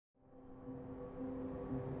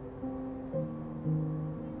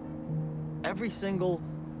Every single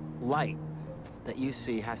light that you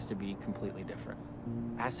see has to be completely different.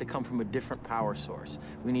 It has to come from a different power source.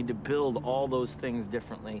 We need to build all those things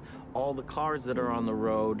differently. All the cars that are on the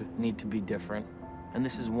road need to be different. And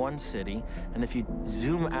this is one city, and if you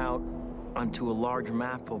zoom out onto a large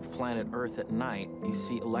map of planet Earth at night, you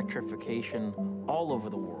see electrification all over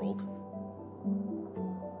the world.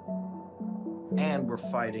 And we're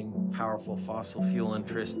fighting powerful fossil fuel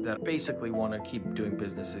interests that basically want to keep doing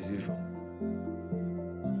business as usual.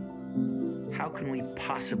 How can we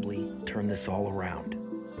possibly turn this all around?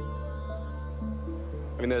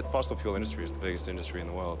 I mean, the fossil fuel industry is the biggest industry in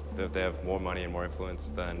the world. They have more money and more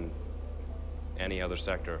influence than any other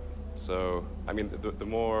sector. So, I mean, the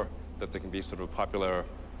more that there can be sort of a popular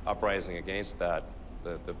uprising against that,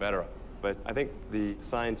 the better. But I think the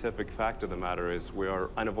scientific fact of the matter is we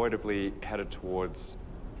are unavoidably headed towards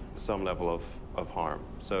some level of harm.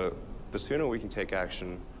 So the sooner we can take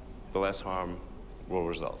action, the less harm will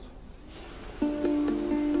result.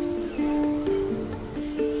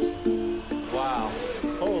 Wow.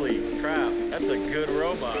 Holy crap. That's a good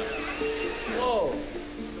robot. Whoa.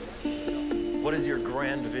 What is your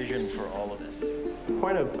grand vision for all of this? The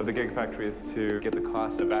point of the Gigafactory is to get the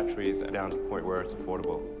cost of batteries down to the point where it's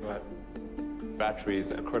affordable. Right.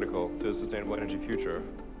 Batteries are critical to a sustainable energy future.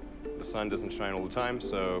 The sun doesn't shine all the time,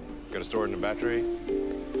 so you've got to store it in a battery.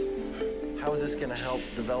 How is this going to help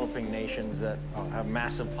developing nations that have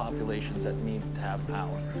massive populations that need to have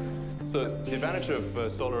power? So the advantage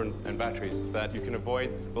of solar and batteries is that you can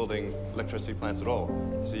avoid building electricity plants at all.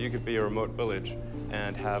 So you could be a remote village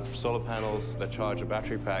and have solar panels that charge a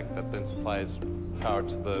battery pack that then supplies power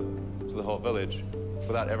to the whole village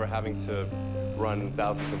without ever having to run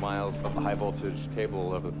thousands of miles of high voltage cable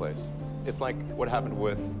all over the place. It's like what happened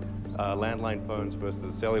with landline phones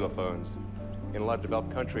versus cellular phones. In a lot of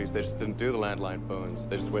developed countries, they just didn't do the landline phones.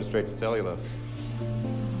 They just went straight to cellular.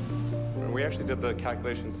 And we actually did the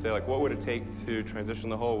calculations to say, like, what would it take to transition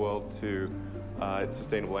the whole world to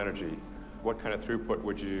sustainable energy? What kind of throughput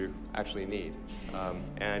would you actually need?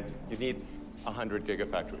 And you need 100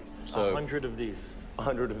 gigafactories. So 100 of these?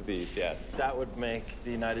 100 of these, yes. That would make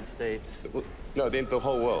the United States... No, the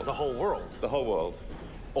whole world. The whole world? The whole world.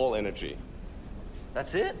 All energy.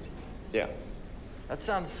 That's it? Yeah. That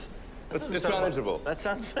sounds... It's manageable. That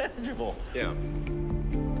sounds manageable. Yeah.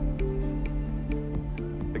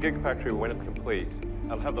 The Gigafactory, when it's complete,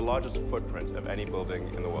 it'll have the largest footprint of any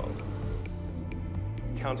building in the world.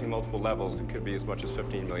 Counting multiple levels, it could be as much as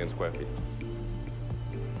 15 million square feet.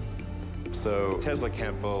 So Tesla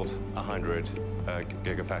can't build 100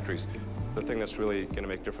 gigafactories. The thing that's really going to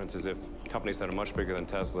make a difference is if companies that are much bigger than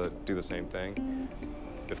Tesla do the same thing.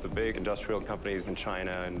 If the big industrial companies in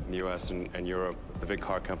China and the US and Europe, the big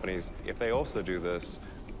car companies, if they also do this,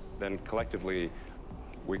 then collectively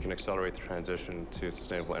we can accelerate the transition to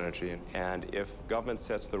sustainable energy. And if government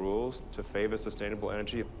sets the rules to favor sustainable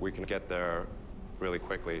energy, we can get there really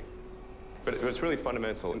quickly. But it's really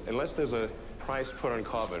fundamental. Unless there's a price put on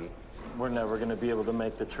carbon, we're never going to be able to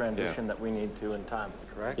make the transition that we need to in time,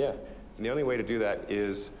 correct? Yeah. And the only way to do that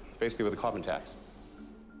is basically with a carbon tax.